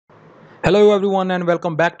Hello everyone and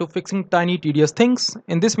welcome back to Fixing Tiny Tedious Things.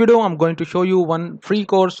 In this video I'm going to show you one free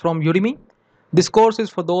course from Udemy. This course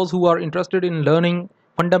is for those who are interested in learning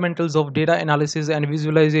fundamentals of data analysis and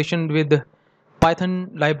visualization with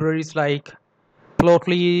Python libraries like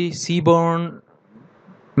Plotly, Seaborn,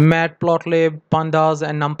 Matplotlib, Pandas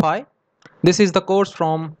and NumPy. This is the course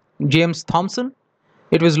from James Thompson.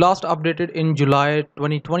 It was last updated in July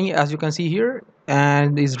 2020 as you can see here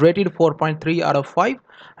and is rated 4.3 out of 5.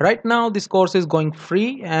 Right now this course is going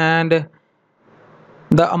free and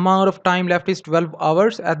the amount of time left is 12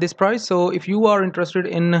 hours at this price. So if you are interested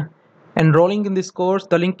in enrolling in this course,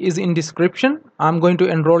 the link is in description. I'm going to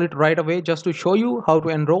enroll it right away just to show you how to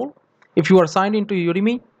enroll. If you are signed into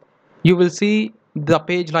Udemy, you will see the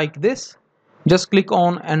page like this. Just click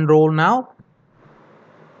on enroll now.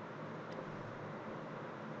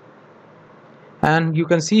 And you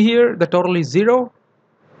can see here the total is 0.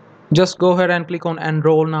 Just go ahead and click on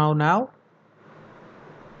enroll now.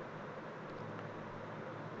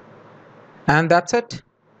 And that's it.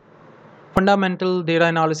 Fundamental Data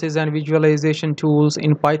Analysis and Visualization Tools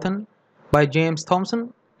in Python by James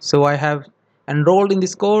Thompson. So I have enrolled in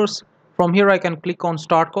this course. From here I can click on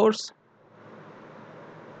start course.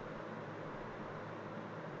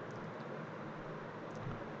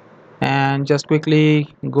 And just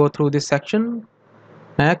quickly go through this section.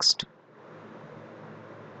 Next.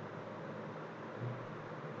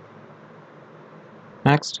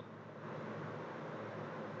 Next.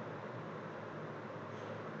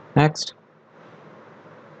 Next.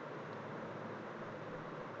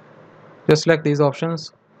 Just select these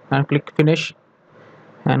options and click finish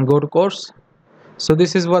and go to course. So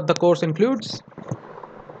this is what the course includes.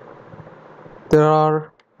 There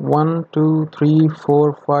are 1, 2, 3,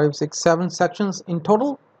 4, 5, 6, 7 sections in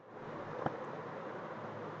total.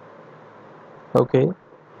 Okay.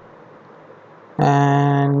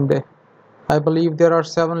 And I believe there are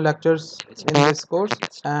 7 lectures in this course,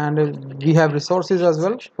 and we have resources as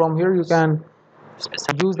well. From here you can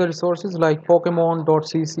use the resources like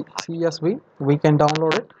pokemon.csv. We can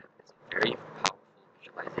download it. Very powerful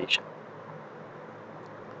visualization.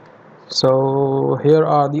 So here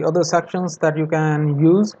are the other sections that you can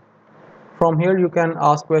use. From here you can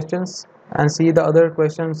ask questions and see the other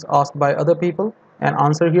questions asked by other people and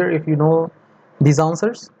answer here if you know these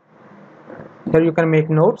answers. Here you can make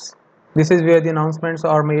notes. This is where the announcements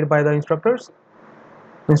are made by the instructor.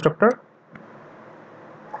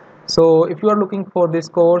 So if you are looking for this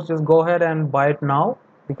course, just go ahead and buy it now,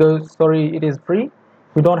 because it is free.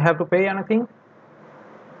 You don't have to pay anything.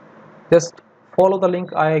 Just follow the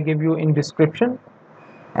link I give you in description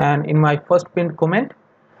and in my first pinned comment,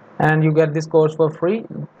 and you get this course for free.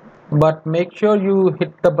 But make sure you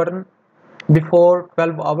hit the button before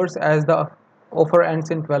 12 hours as the offer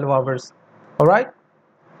ends in 12 hours. Alright,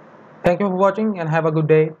 thank you for watching and have a good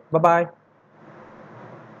day. Bye bye.